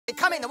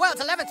becoming the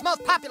world's 11th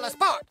most popular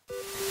sport.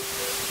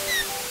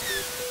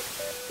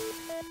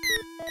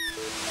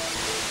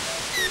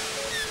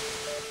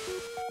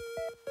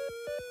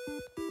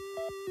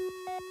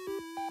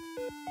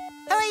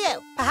 Who are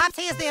you? Perhaps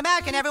he is the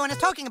American everyone is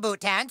talking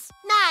about, Terrence.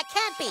 Nah, it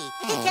can't be.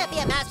 He can't be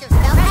a master of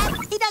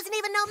spellcraft. He doesn't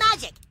even know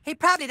magic. He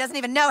probably doesn't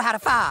even know how to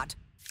fart.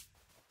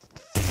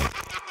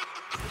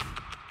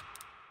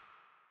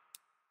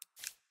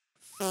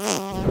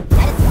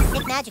 That is some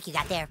sick magic you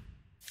got there.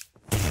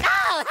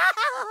 No!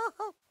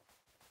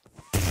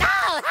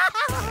 No!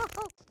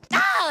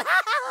 No!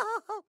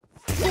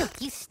 Luke,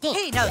 you stink.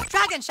 He knows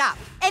dragon shout.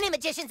 Any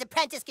magician's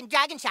apprentice can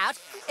dragon shout.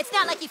 It's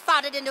not like he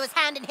farted into his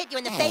hand and hit you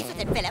in the face with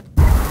it, Philip.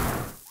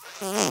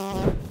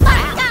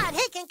 My God,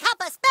 he can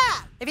cup a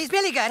spell! If he's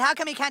really good, how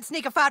come he can't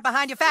sneak a fart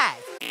behind your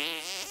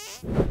face?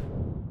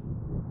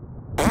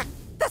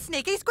 The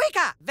sneaky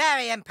squeaker!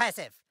 Very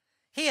impressive.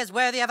 He is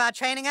worthy of our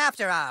training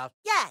after all.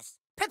 Yes.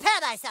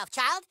 Prepare thyself,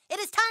 child. It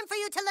is time for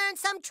you to learn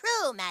some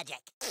true magic.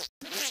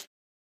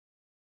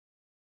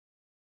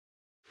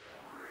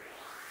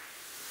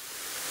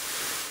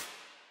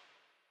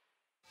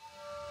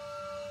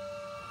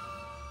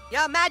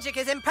 Your magic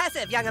is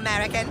impressive, young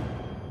American.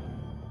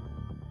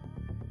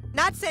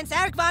 Not since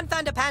Eric Von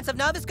Thunderpants of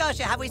Nova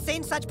Scotia have we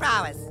seen such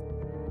prowess.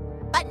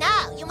 But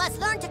now, you must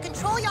learn to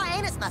control your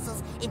anus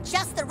muscles in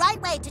just the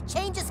right way to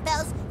change a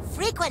spell's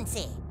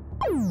frequency.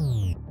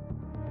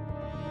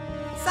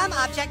 Some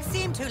objects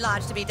seem too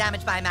large to be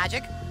damaged by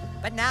magic,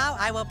 but now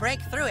I will break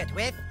through it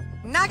with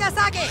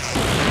Nagasaki!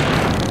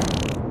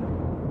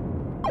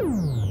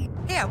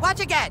 Here, watch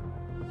again.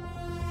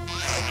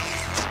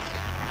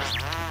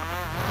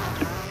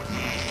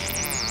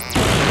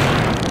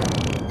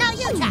 Now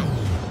you try.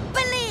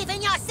 Believe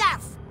in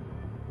yourself.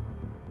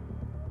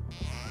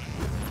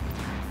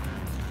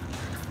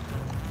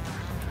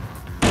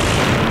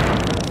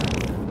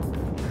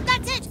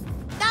 That's it.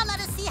 Now let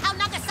us see how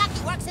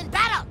Nagasaki works in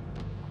battle.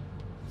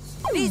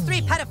 These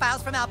 3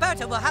 pedophiles from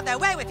Alberta will have their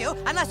way with you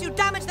unless you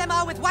damage them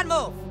all with one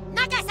move.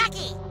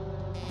 Nagasaki!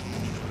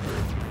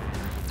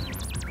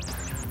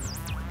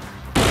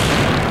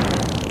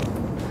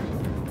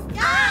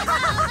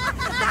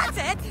 That's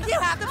it! You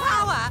have the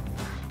power!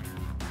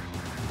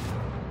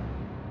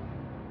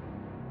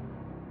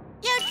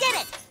 You did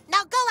it!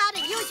 Now go out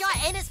and use your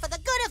anus for the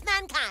good of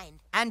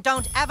mankind. And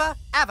don't ever,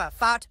 ever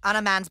fart on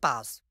a man's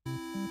balls.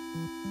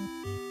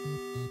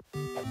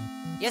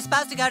 You're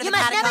supposed to go to the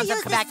catacombs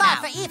of Quebec now.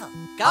 For evil.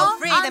 Go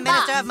free the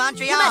Minister of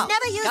Montreal. You must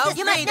never use this.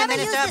 You must never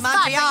use this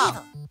fart for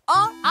evil.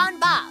 Or on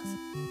balls.